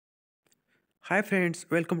Hi friends,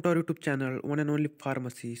 welcome to our YouTube channel, one and only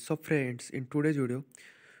pharmacy. So friends, in today's video,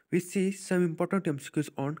 we see some important MCQs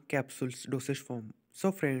on capsules dosage form.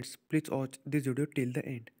 So friends, please watch this video till the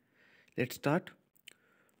end. Let's start.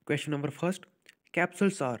 Question number first.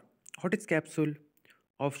 Capsules are, what is capsule?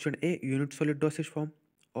 Option A, unit solid dosage form.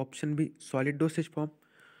 Option B, solid dosage form.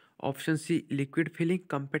 Option C, liquid filling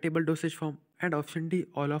compatible dosage form. And option D,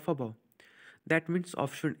 all of above. That means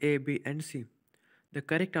option A, B and C. The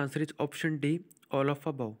correct answer is option D, all of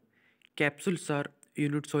above. Capsules are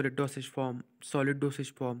unit solid dosage form,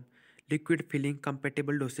 liquid filling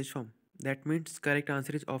compatible dosage form. That means correct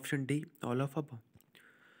answer is option D, all of above.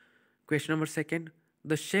 Question number second.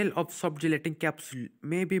 The shell of soft gelatin capsule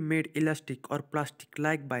may be made elastic or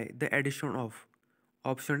plastic-like by the addition of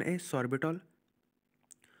option A, sorbitol,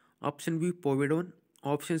 option B, povidone,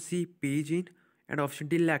 option C, pyridine, and option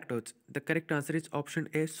D, lactose. The correct answer is option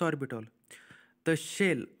A, sorbitol. The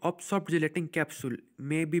shell of soft gelatin capsule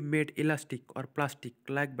may be made elastic or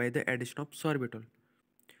plastic-like by the addition of sorbitol.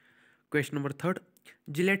 Question number third.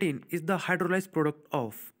 Gelatin is the hydrolyzed product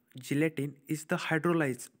of. Gelatin is the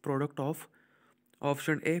hydrolyzed product of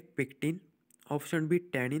option A, pectin, option B,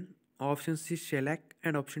 tannin, option C, shellac,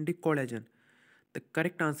 and option D, collagen. The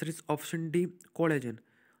correct answer is option D, collagen.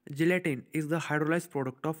 Gelatin is the hydrolyzed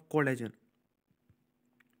product of collagen.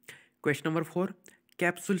 Question number 4.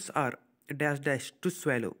 Capsules are dash dash to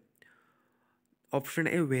swallow. Option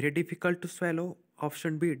A, very difficult to swallow.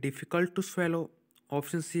 Option B, difficult to swallow.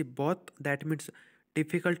 Option C, both. That means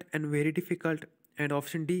difficult and very difficult. And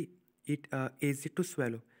option D, easy to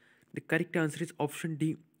swallow. The correct answer is option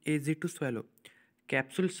D, easy to swallow.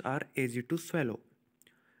 Capsules are easy to swallow.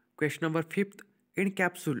 Question number 5th. In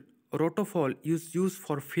capsule, rotofol is used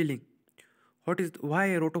for filling. Why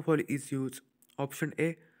rotofol is used? Option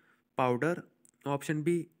A, powder. Option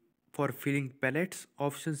B, for filling pellets.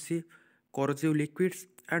 Option C, corrosive liquids.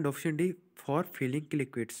 And option D, for filling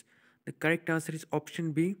liquids. The correct answer is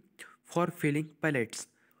option B, for filling pellets.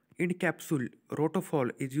 In capsule,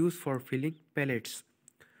 rotofol is used for filling pellets.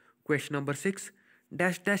 Question number 6.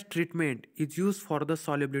 Dash dash treatment is used for the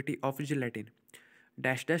solubility of gelatin.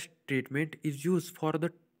 Dash dash treatment is used for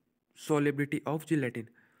the solubility of gelatin.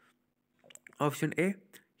 Option A,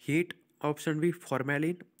 heat. Option B,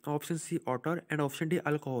 formalin. Option C, water. And option D,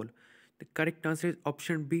 alcohol. The correct answer is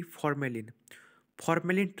option B, formalin.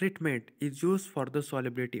 Formalin treatment is used for the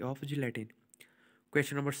solubility of gelatin.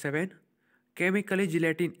 Question number 7. Chemically,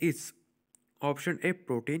 gelatin is option A,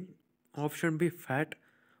 protein. Option B, fat.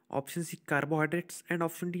 Option C, carbohydrates. And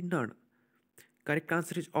option D, none. Correct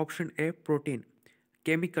answer is option A, protein.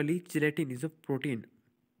 Chemically, gelatin is a protein.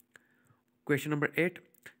 Question number 8.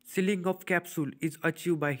 Sealing of capsule is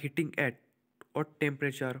achieved by heating at what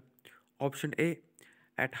temperature? Option A,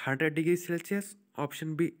 at 100 degrees Celsius.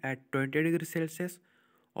 Option B, at 20 degrees Celsius.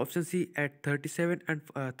 Option C, at 37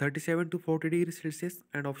 to 40 degrees Celsius.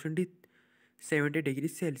 And option D, 70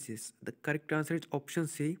 degrees Celsius. The correct answer is option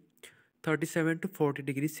C, 37 to 40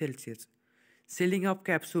 degrees Celsius. Sealing of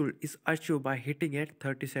capsule is achieved by heating at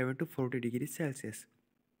 37 to 40 degrees Celsius.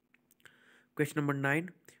 Question number 9.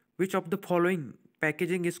 Which of the following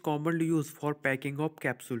packaging is commonly used for packing of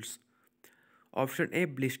capsules? Option A,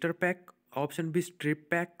 blister pack. Option B, strip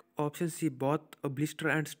pack. Option C, both a blister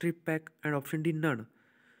and strip pack. And option D, none.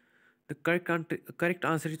 The correct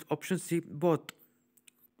answer is option C, both.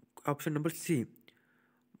 Option number C.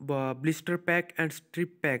 Blister pack and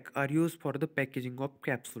strip pack are used for the packaging of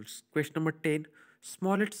capsules. Question number 10.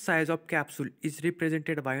 Smallest size of capsule is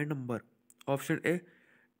represented by a number. Option A,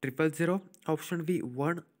 000. Option B,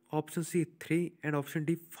 1. Option C, 3. And option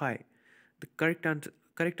D, 5. The correct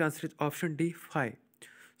answer is option D, 5.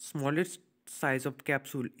 Smallest size of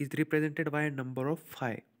capsule is represented by a number of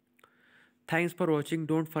 5. Thanks for watching.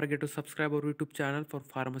 Don't forget to subscribe our YouTube channel for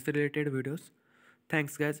pharmacy related videos.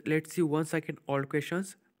 Thanks guys. Let's see once again all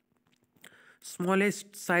questions.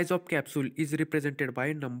 Smallest size of capsule is represented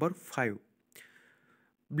by number 5.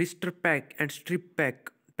 Blister pack and strip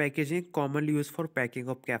pack packaging commonly used for packing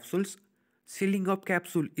of capsules. Sealing of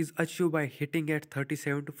capsule is achieved by heating at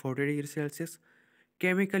 37 to 40 degrees Celsius.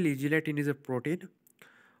 Chemically, gelatin is a protein.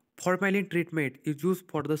 Formalin treatment is used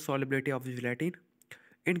for the solubility of gelatin.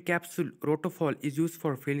 In capsule, rotofol is used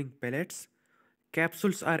for filling pellets.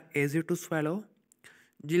 Capsules are easy to swallow.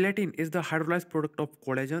 Gelatin is the hydrolyzed product of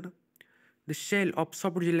collagen. The shell of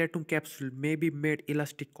soft gelatin capsule may be made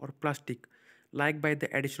elastic or plastic, like by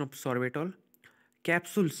the addition of sorbitol.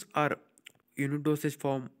 Capsules are unit dosage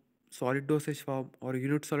form, solid dosage form, or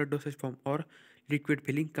unit solid dosage form, or liquid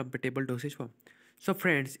filling compatible dosage form. So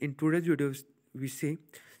friends, in today's videos, we see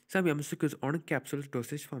some MCQs on capsules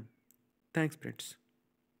dosage form. Thanks friends.